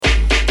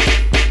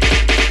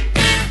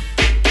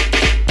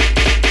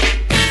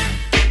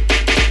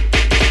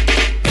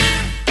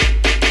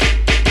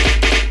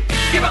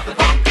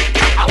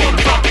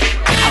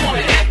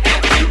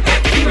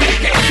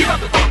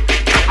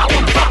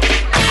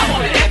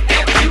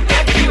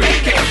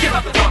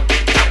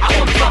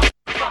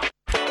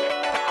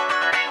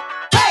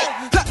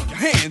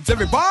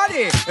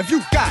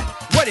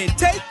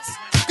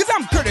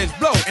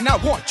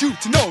want you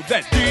to know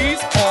that these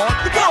are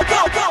the go,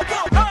 go, go,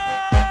 go, go.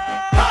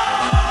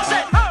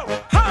 Say ho,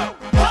 ho,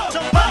 ho.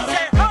 Somebody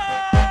say ho,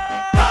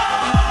 ho.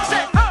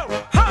 Say ho,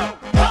 ho,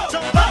 ho.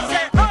 Somebody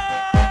say ho,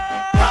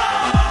 ho.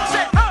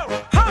 Say ho,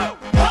 ho,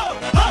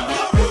 ho,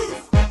 ho.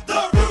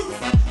 The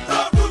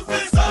roof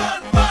is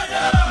on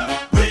fire.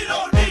 We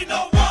don't need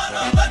no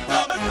water, let the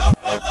burn.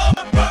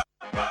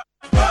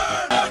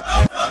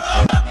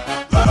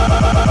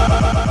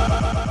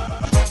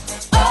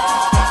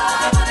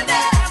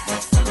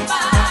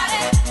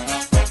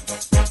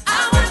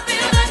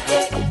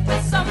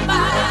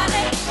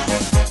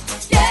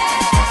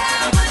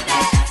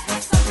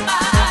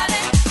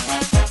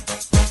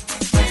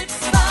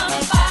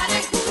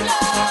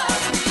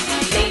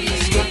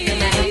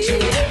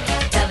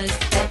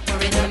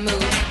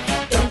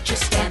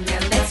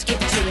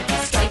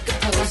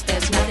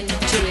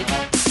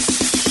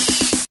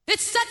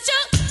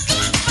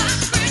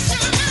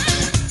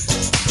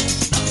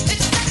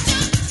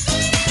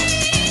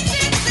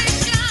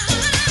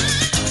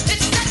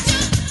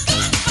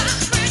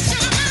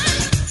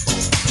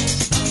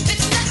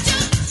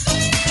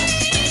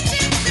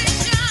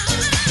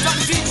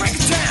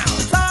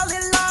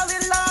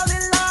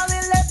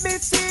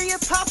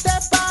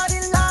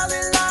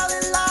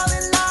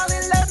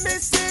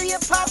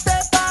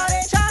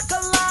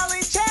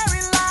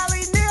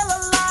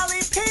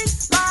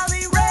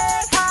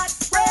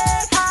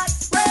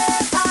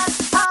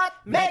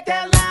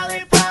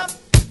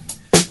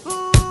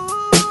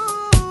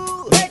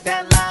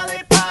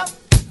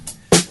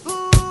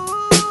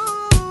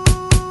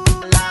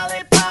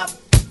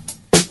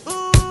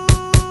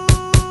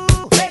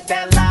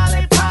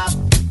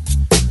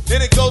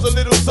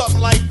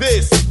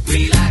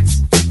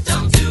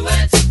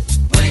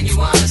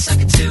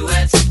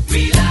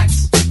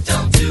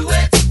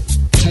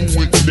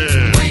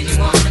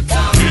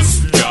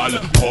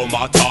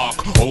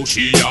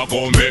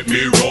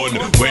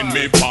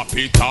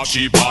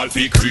 She ball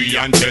fi cree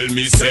and tell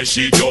me say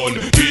she done.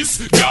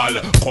 This gal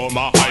come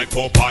a hype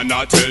up and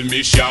a tell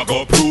me she a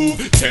go prove.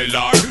 Tell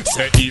her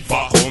say if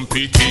a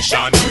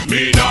competition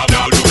me nah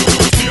lose.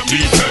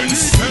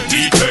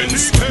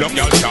 Defense, no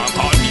gal can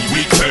call me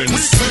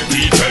weekends.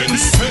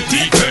 Defense,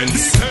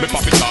 me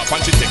pop it off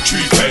and she take 3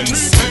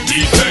 pence.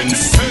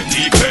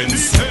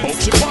 Defense, hope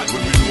she bad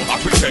when we know her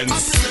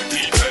pretense.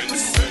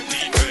 Defense,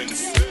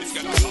 this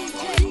gal a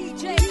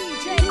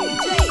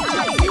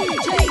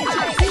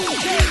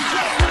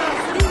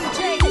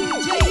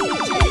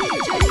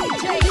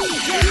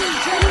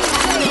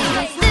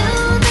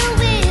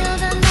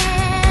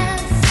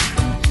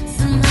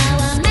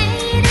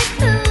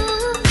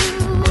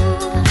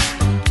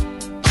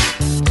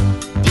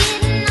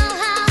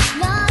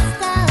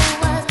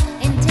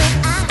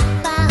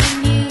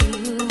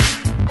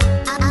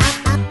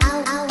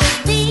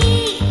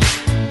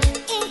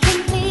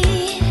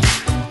incomplete.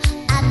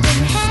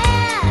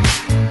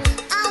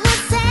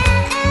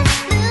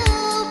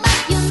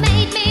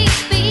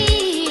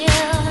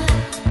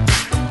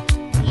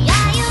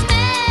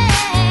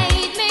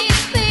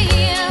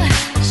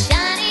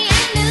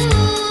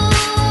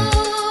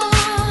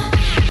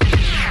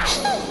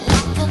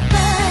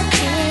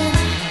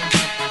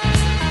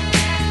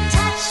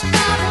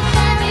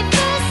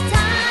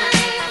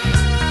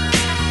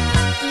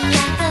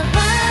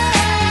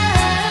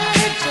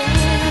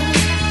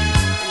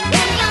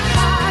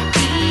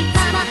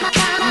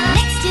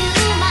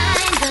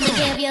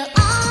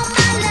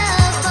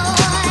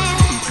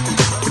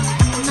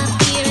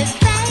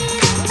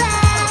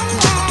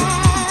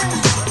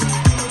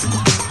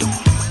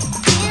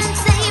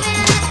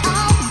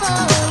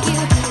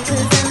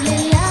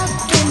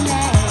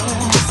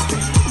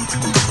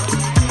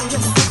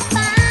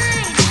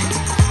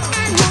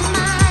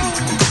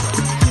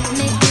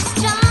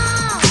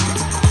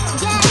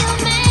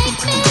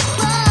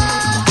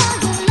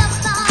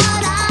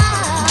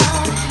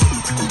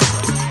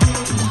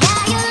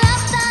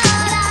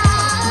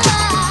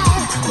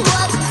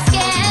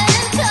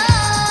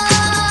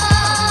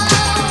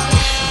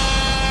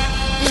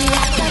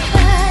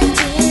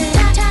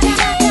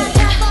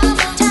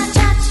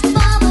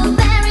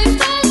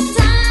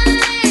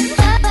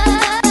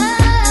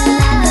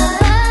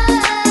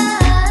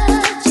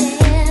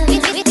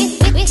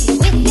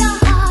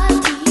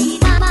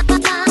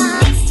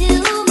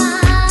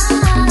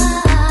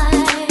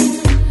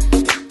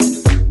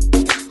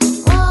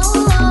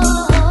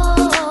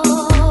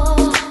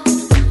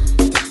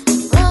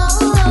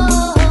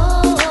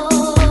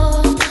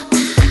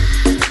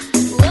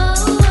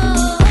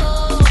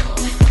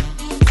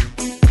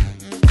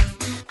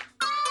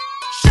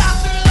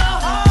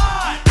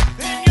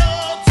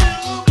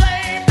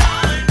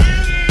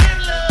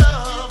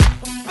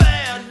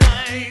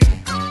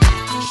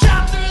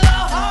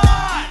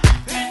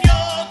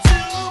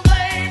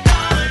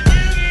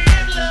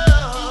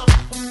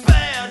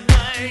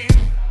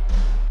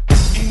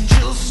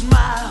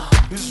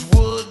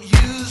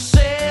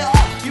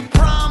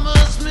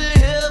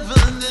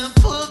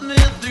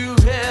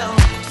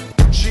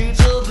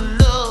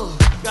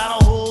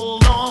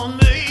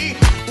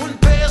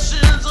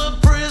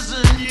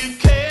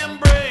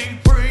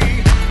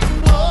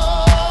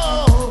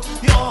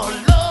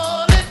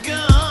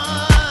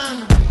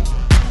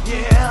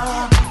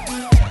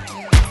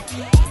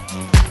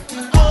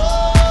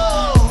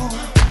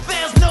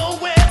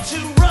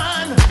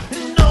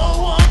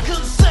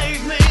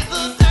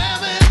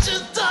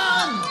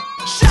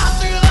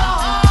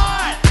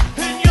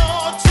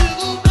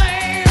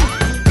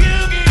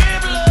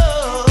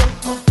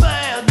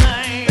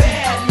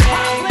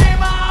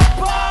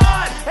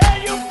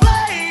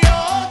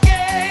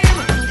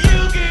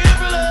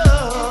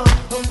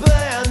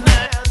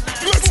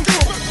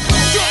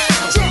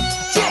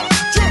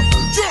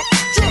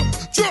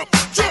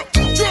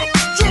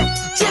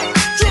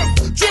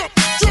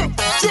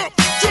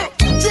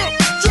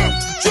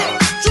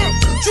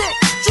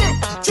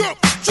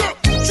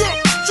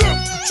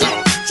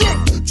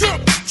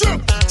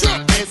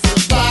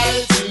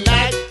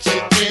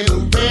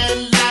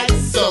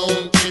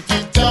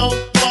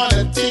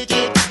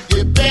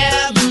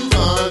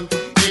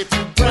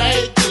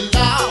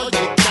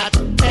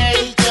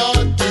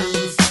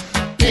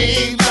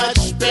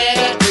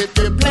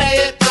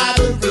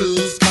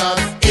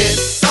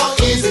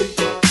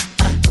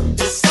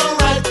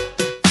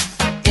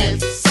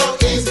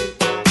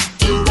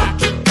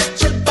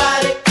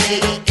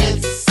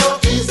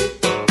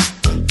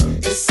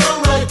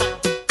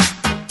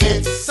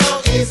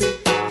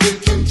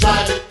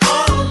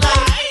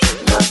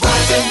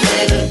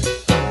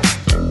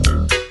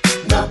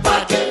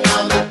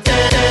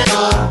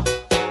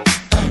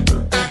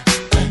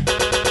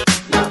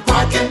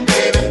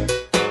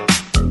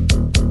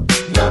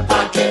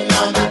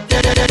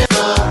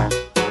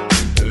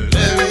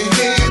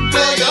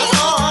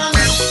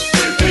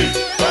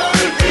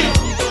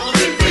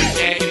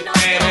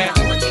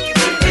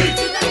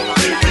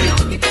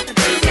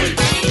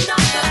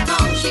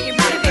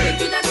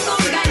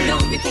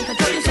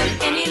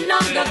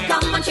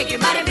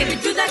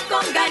 do that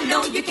conga.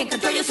 No, you can't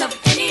control yourself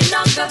any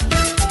longer.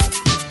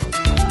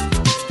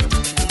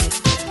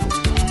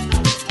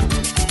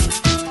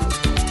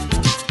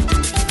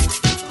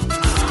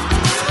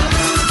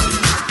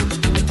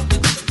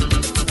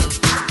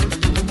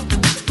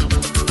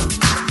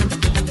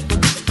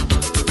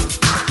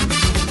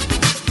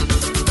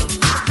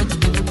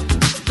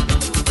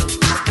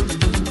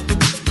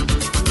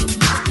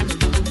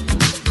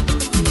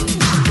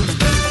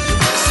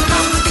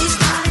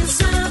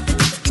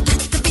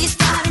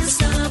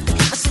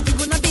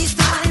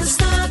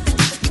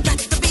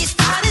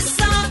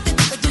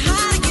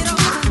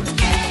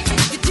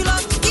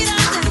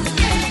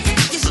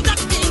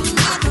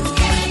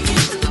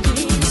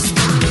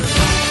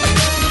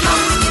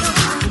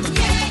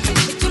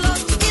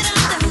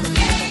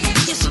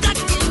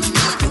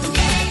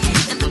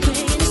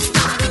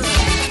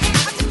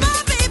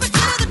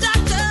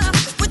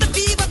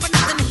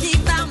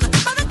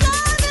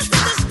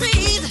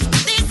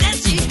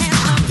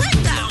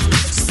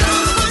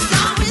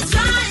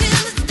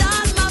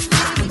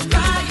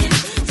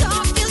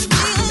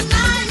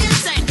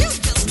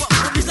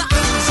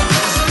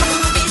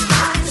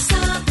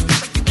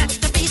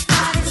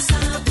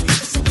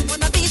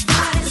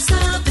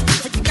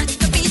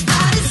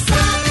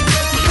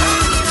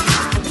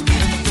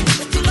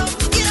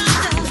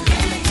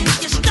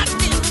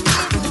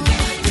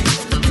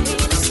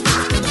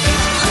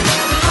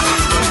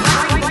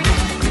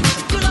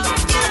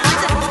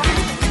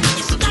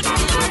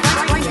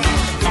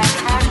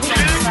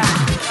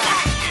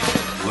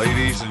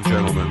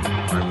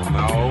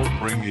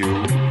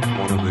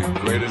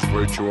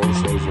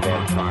 virtuosos of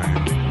our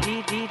time.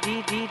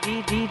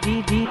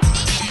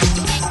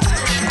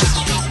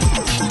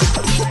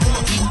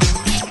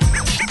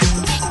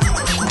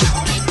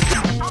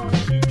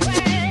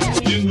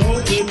 You know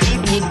that it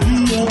would be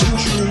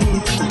untrue.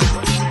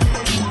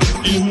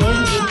 You know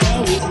that I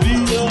would be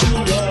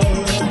alive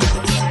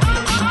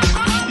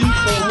if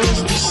I was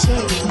to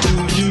say to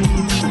you,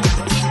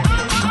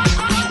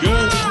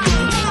 girl, you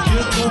can't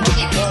get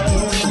much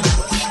higher.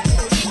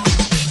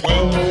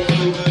 Well,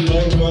 baby,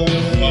 like my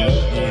fire.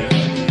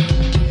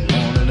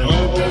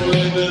 Oh,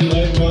 baby,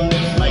 like my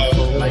fire.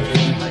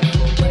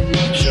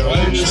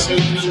 Trying to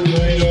set you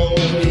right on.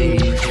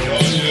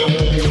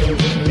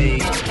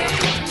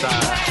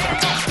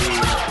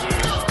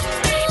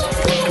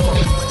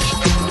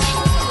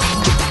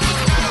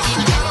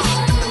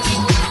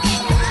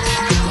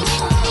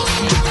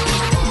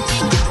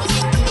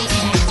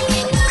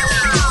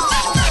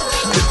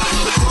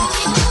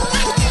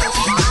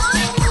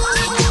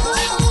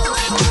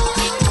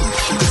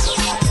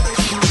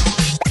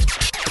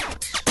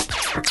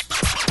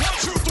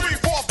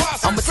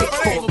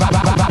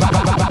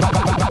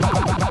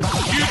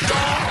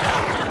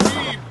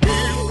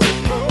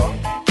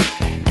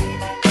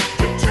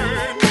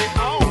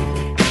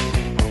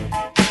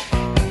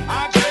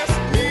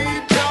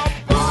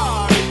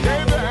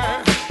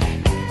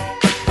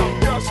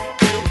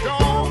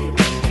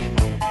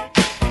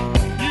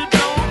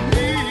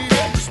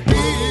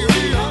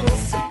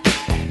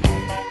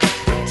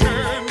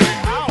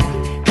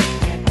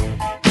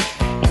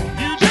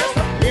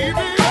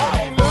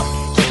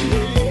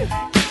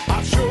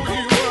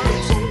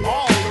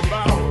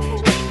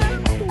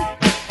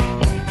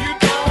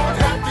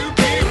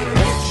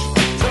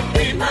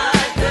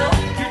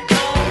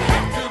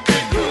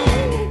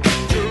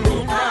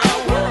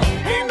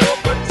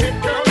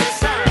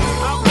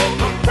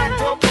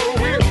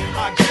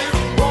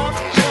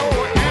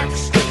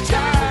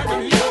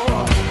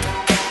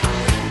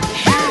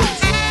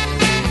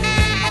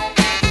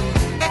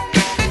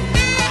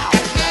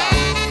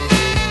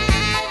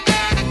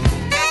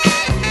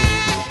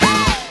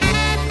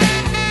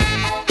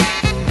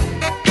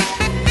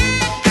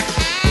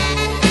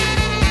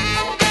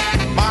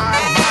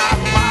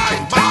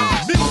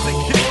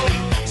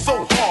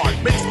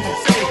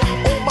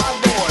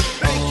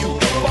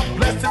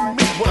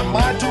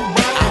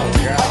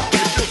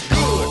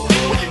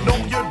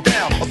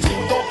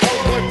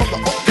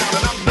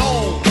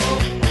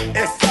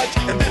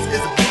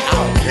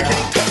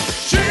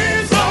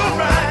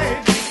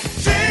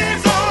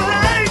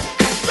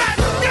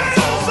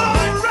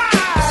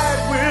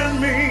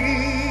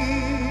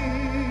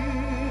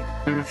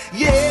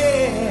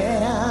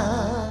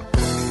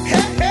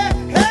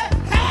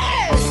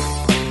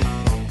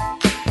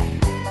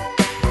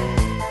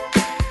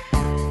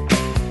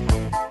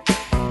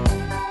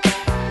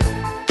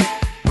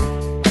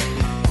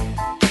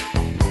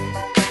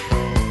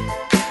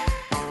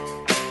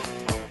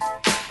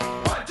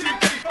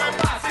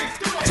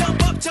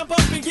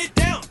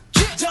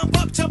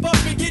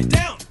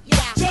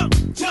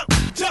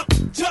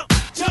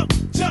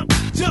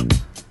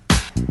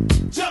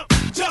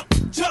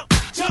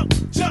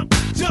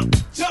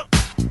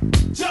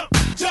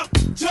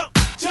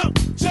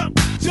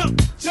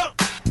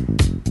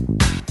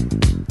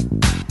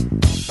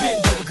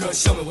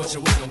 Show me what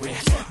you're working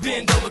with.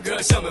 Bend over, girl,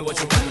 girl, show me what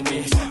you're working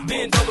with.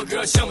 Bend over,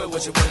 girl, show me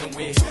what you're working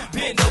with.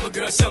 Bend over,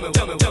 girl, show me.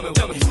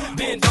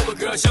 Bend over,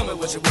 girl, show me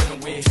what you're working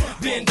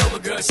with. Bend over,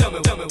 girl, show me.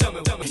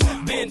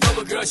 Bend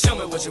over, girl, show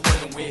me what you're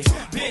working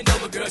with. Bend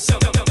over, girl, show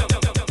me.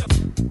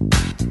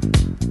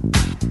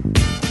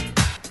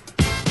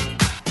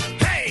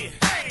 Hey,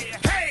 hey,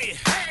 hey,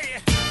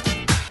 hey.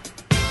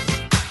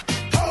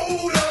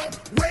 Hold up,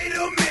 wait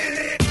a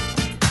minute.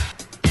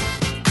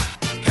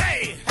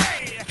 Hey,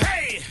 hey,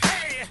 hey,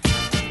 hey.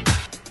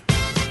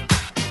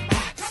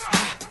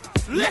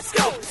 Let's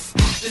go.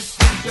 This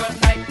is your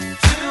night,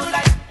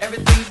 tonight.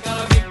 Everything's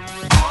gonna be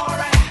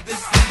alright. This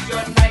is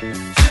your night,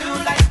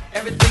 tonight.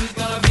 Everything's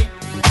gonna be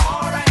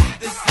alright.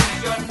 This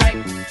is your night,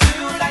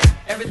 tonight.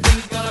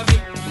 Everything's gonna be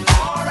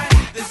alright.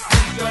 This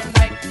is your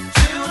night,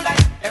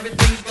 tonight.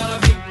 Everything's gonna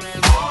be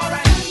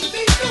alright. The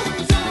beat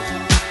goes on,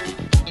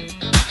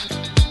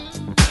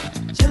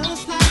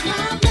 just like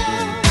my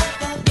love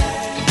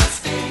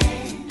everlasting.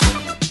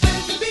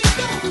 The beat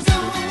goes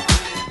on,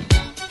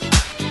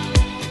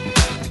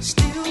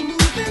 still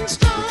moving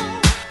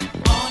strong.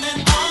 On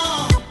and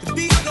on, the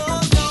beat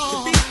goes on,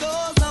 the beat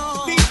goes on,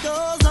 the beat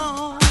goes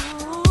on.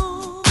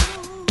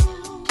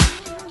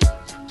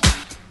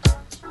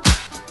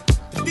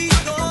 The beat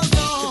goes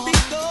on, the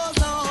beat goes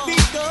on, the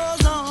beat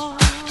goes on.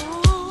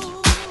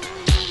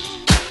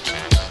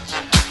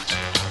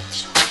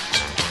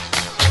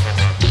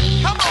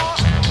 Come on,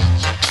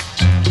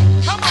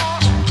 come on,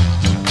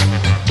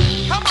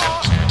 come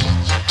on,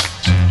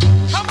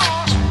 come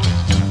on,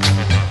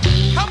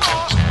 come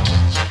on,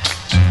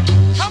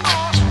 come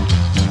on.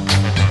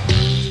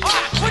 All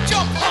right, put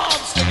your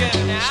palms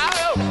together now.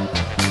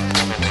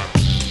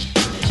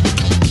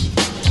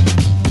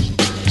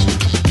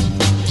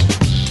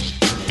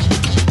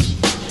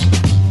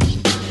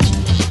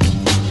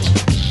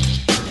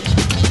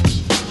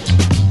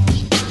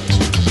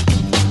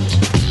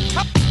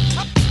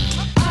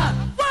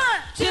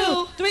 One,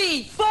 two,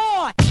 three,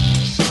 four.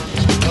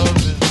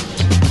 Loving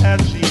at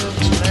the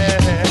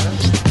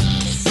last.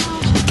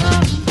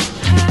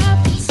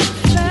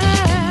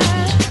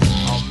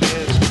 I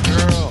met a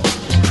girl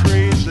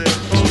crazy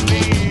for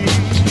me.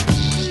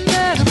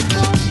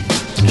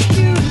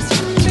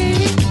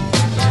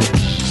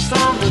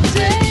 Summer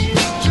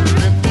days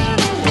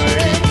dripping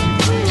away.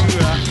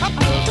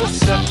 The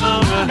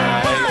summer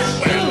nights.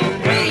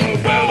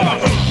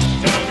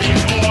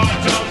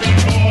 Tell me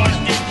more,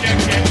 if you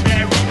get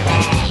very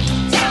far.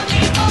 Tell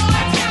me more,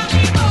 like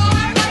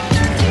the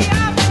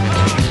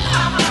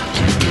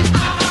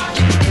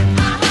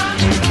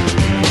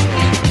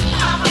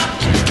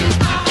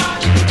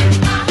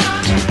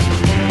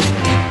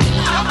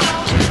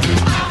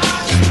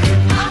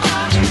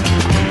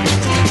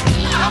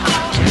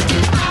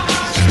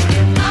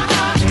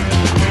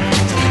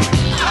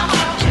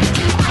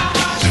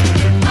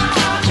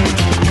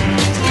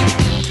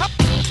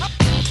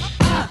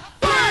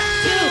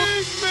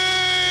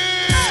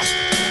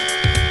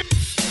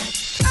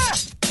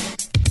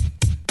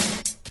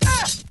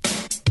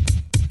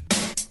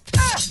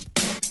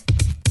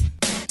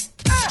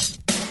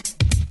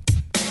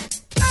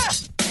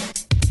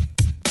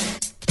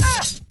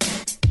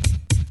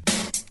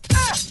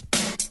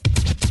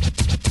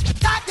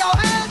Clap your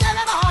hands,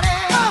 everybody.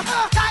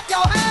 Clap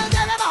your hands,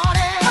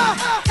 everybody.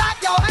 Clap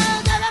your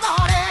hands,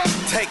 everybody.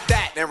 Take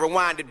that and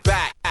rewind it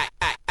back.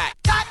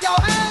 Clap your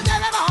hands,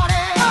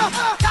 everybody.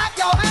 Clap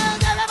your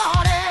hands,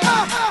 everybody.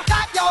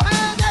 Clap your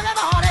hands,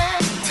 everybody.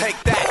 Take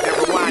that and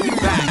rewind it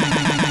back.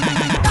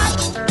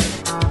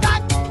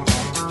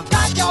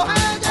 Clap your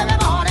hands,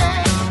 everybody.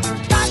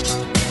 Clap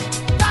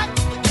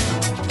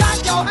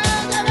your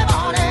hands,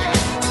 everybody.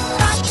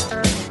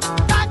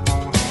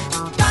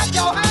 Clap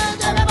your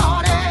hands,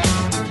 everybody.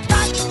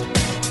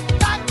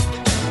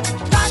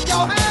 Clap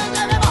your hands,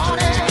 everybody.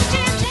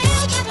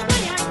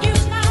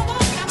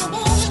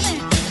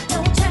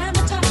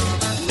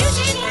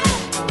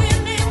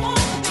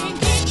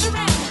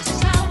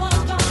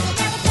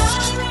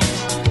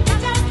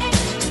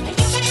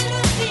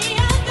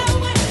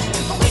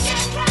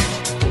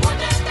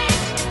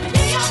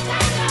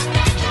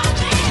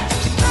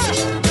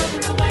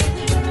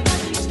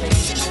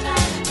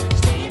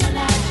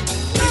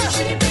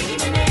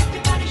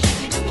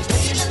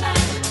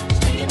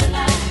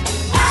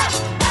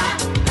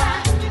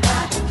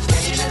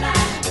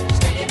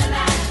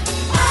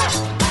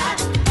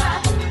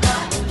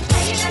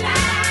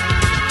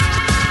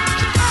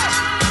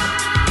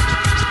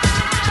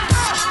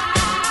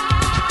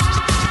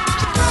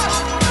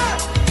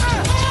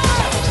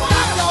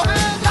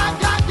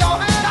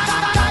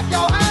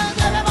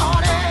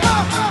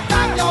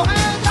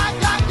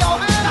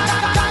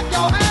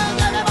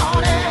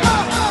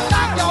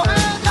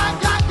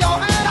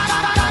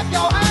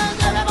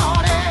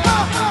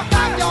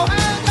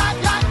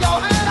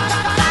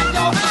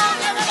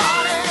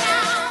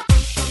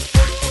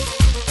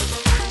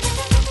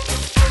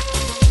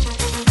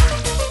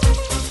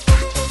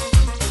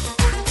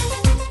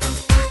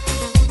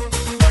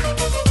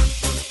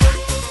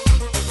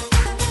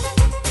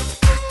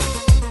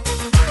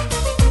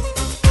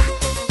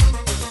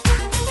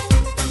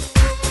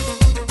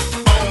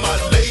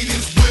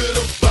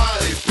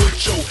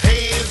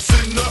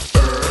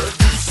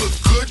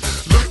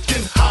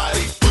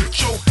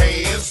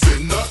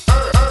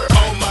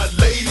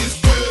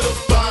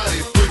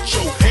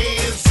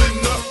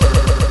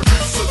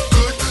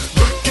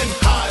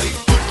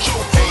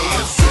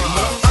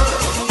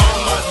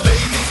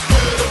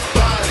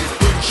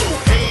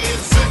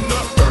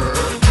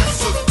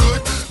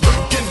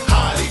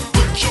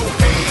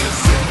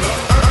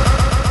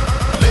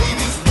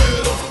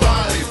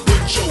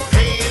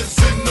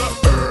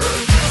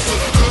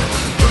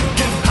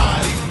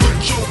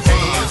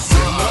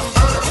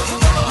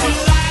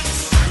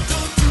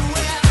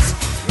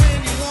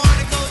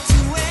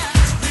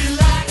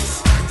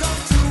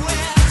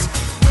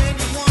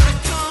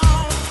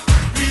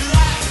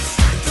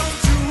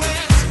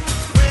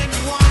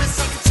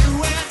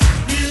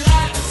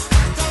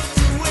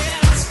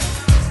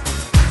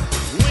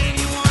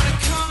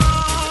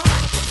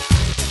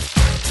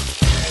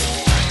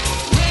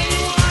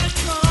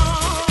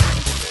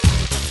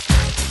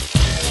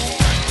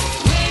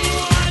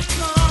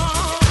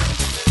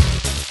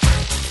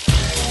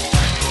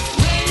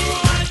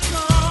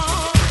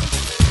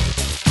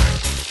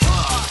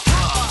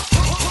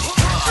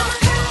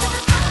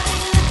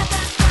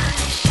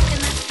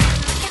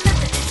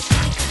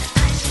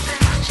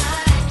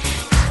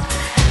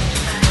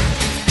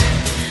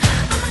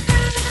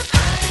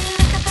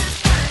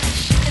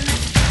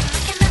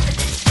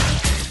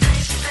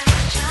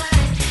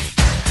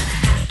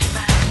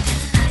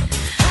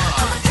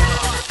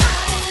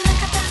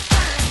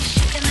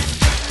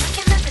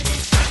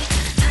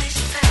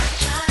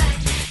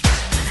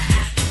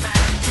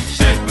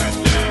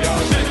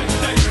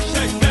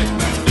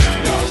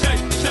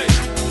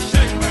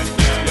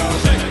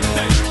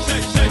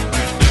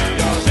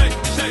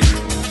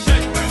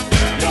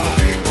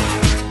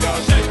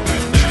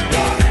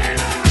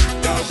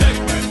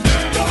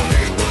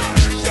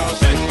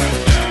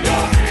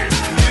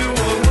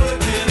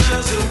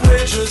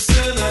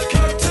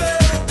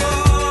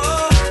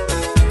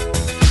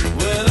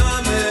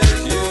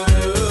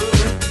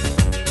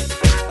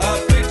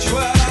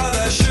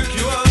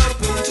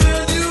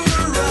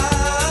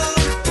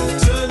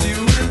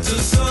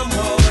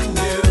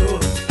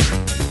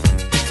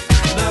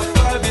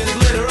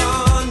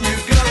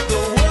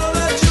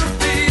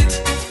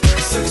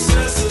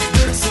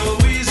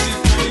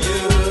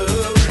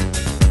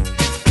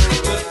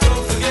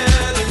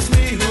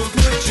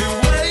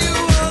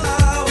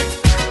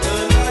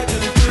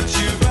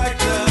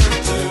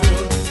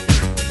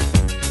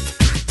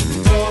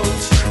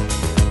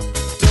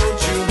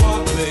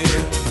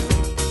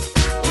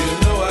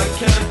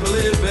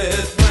 believe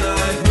it when I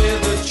hear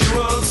that you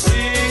won't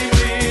see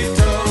me.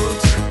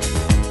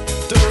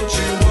 Don't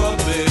you want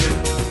me?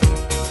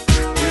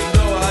 You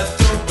know I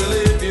don't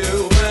believe you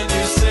when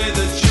you say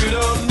that you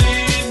don't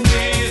need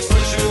me. It's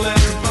what you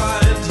left to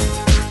find.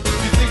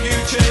 You think you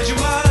change your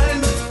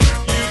mind?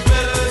 You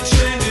better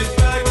change it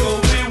back or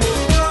we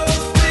will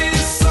both be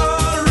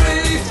sorry.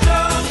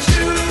 Don't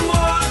you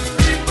want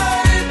me,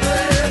 baby?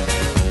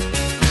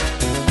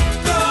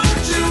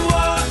 Don't you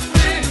want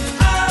me?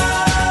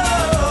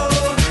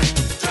 Oh,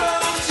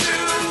 don't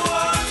you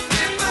want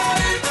me,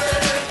 baby?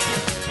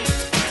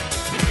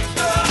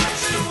 Don't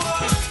you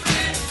want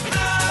me?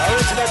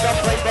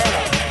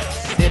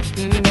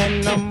 Sitting in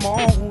the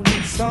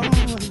morning sun,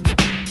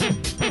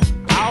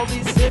 I'll be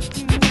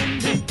sitting when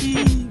the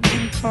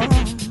evening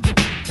comes,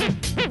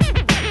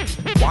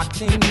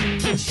 watching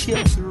the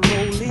ships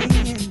roll in,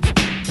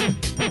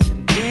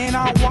 and then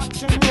I'll watch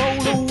them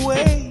roll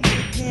away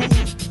again.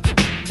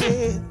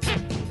 Yeah.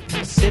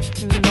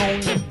 Sitting on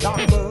the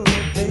dock of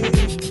the bay,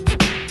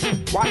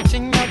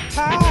 watching the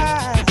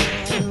tide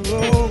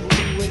roll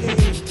away.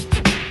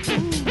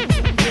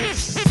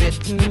 Just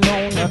sitting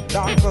on the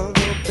dock of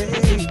the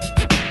bay,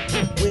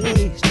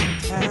 wasting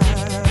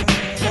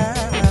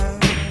time.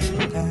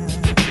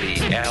 The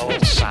L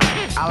sound.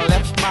 I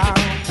left my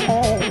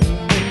home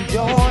in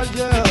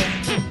Georgia,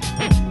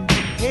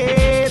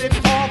 headed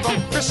for the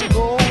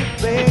Frisco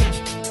Bay.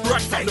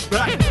 Right from the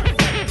back.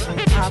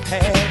 I've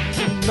had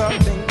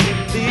nothing to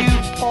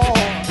live for,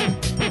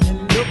 and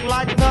look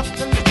like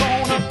nothing's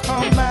gonna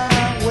come my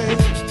way.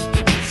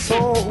 So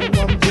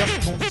I'm just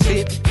gonna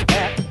sit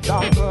at the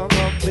dock of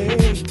the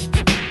bay,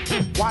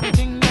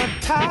 watching the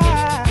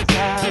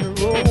tide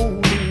roll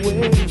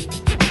away.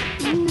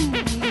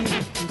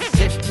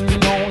 Sitting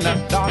on the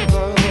dock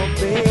of the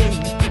bay,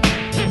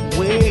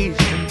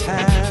 wasting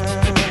time.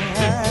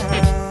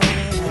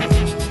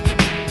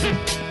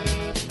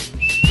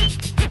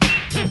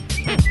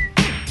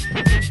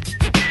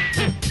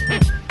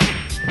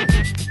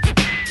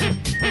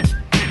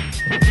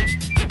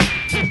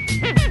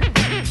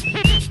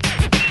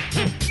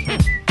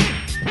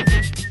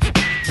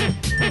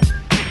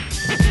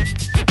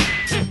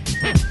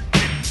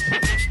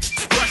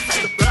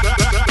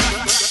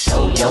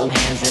 Throw your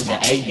hands in the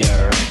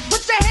air.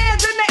 Put your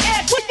hands in the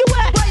air. Where you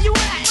at? Where you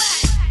at?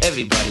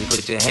 Everybody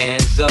put your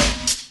hands up.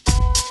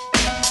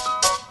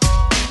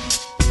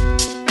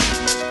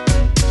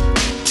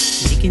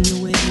 Making the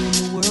way in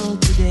the world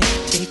today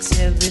takes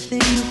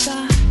everything you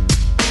got.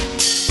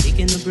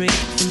 Taking a break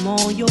from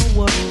all your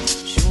worries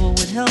sure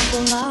would help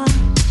a lot.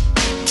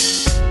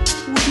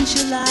 Wouldn't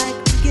you like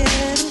to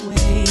get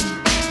away?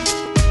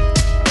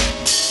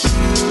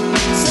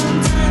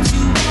 Sometimes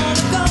you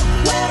wanna go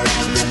where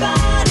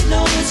everybody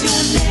knows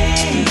your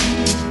name,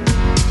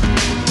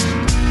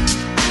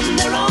 and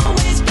they're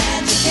always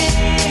glad you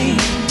came.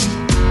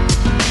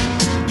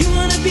 You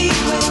wanna be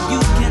where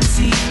you can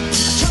see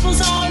troubles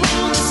all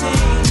around the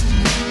same.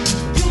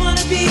 You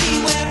wanna be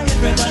where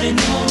everybody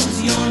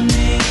knows your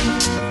name.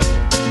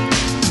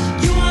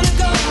 You wanna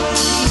go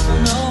where people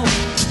know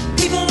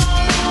people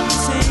all around the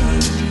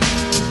same.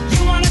 You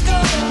wanna go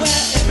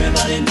where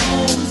everybody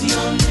knows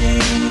your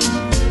name.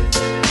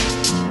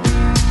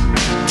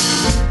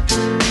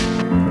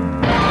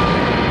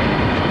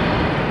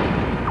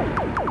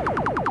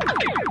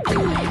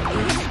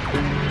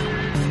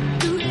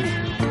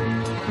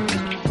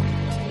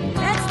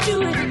 Let's do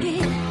it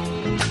again.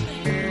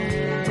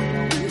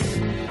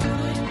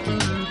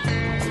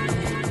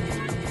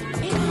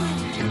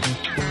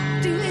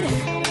 Do it.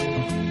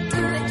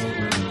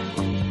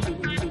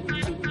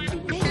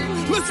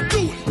 Let's do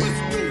it.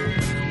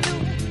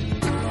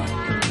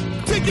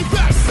 Take it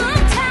back.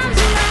 Sometimes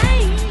it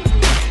rains,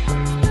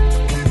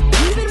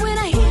 even when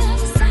I hear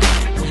the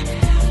sound,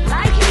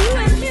 like you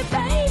and me,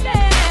 baby,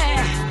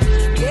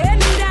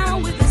 getting down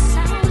with the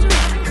sounds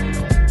around.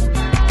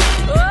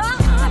 Oh,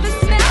 the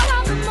smell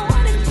of the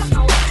morning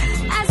flower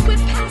as we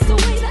pass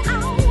away the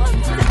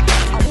hours.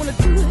 I wanna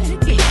do it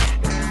again,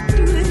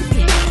 do it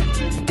again,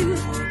 do it.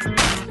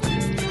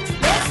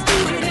 Let's do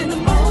it in the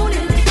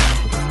morning,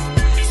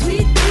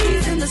 sweet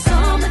breeze in the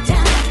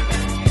summertime.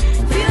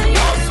 Feel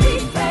your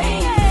sweet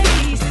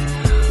face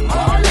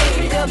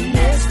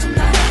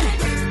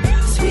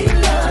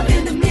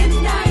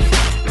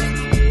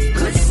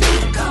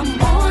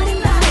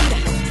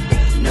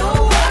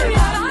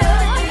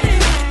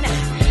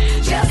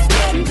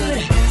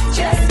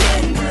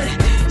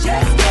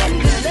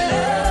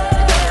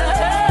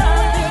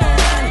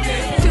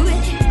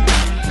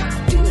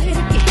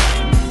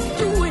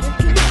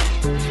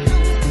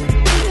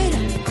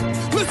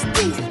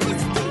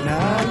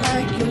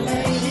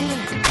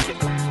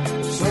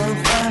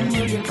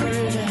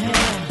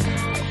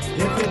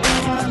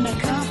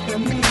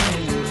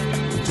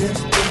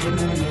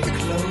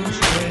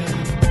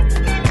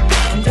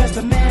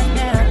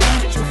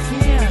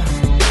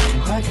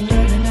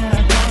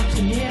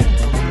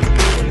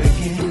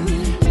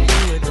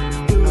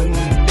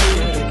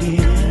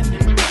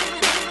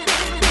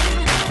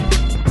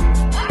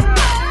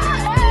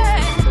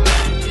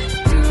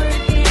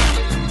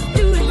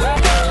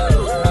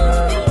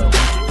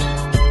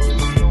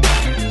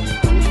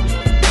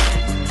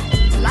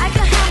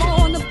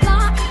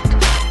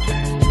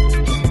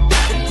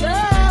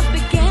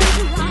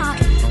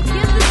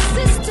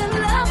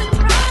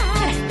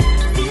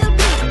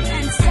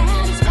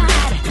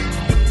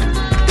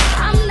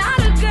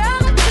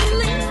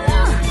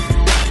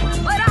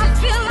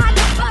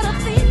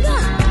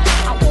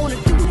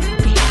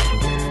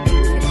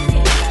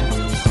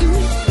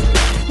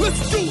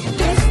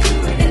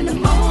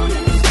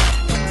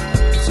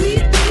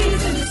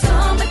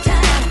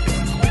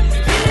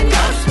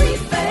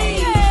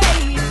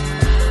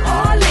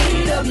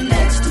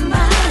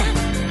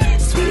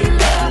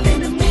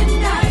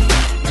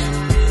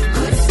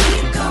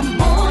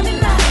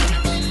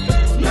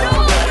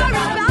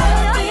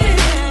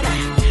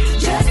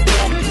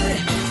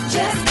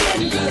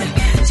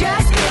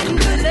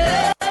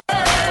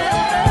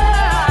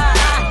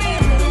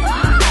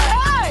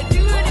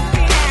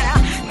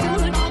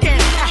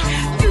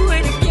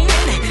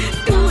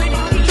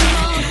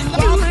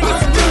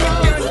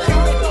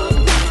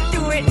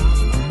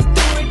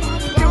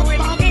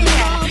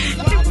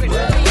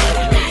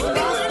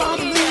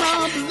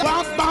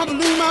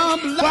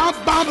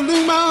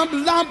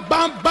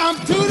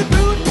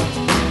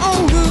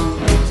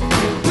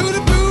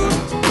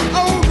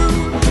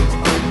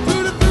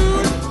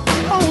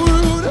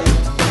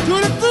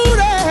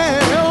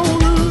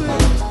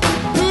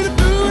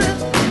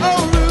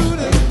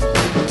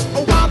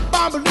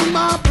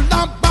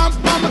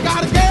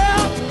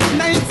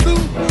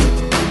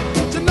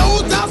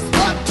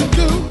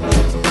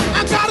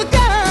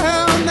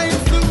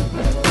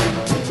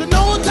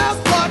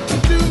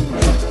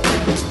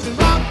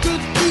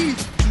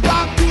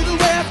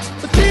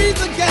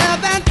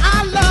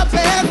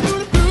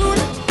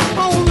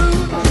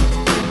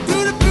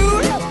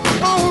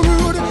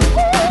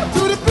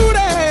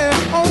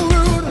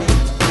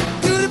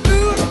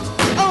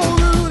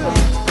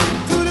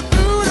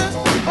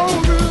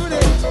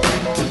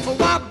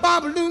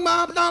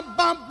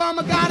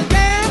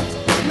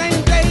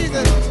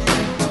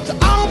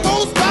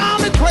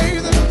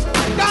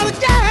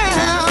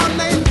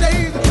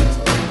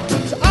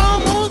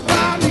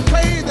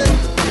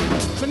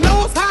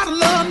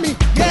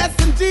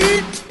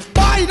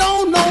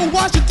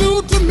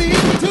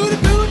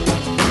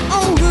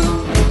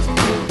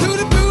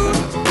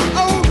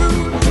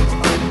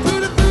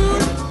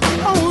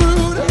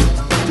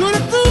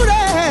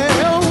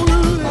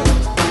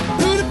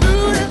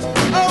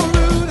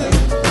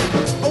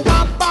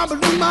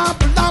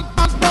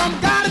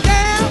Got a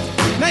gal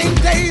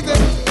named Daisy.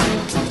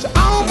 She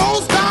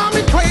almost drive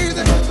me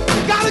crazy.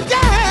 Got a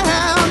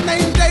gal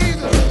named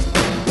Daisy.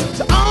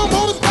 She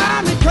almost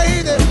drive me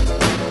crazy.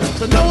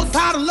 She knows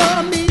how to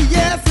love me,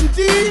 yes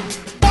indeed.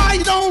 Why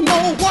you don't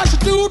know what she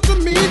do to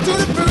me, to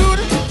the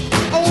booty,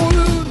 oh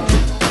Rudy,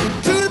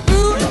 to the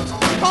booty,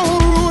 oh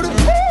Rudy,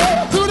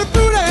 to the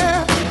booty,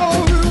 oh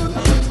Rudy,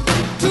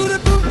 to the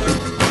booty,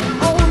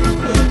 oh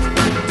Rudy,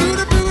 to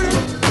the booty,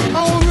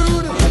 oh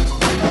Rudy.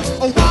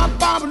 Oh, wop,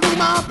 bop, loo,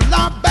 ma,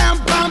 blah,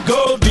 bam, bam.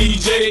 Go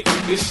DJ,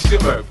 it's your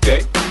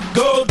birthday.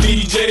 Go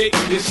DJ,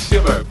 it's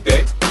your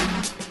birthday.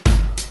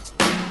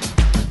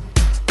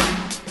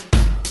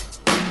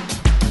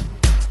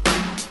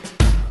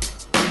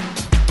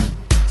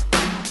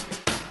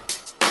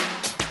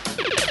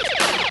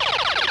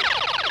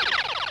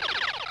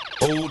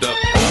 Hold up.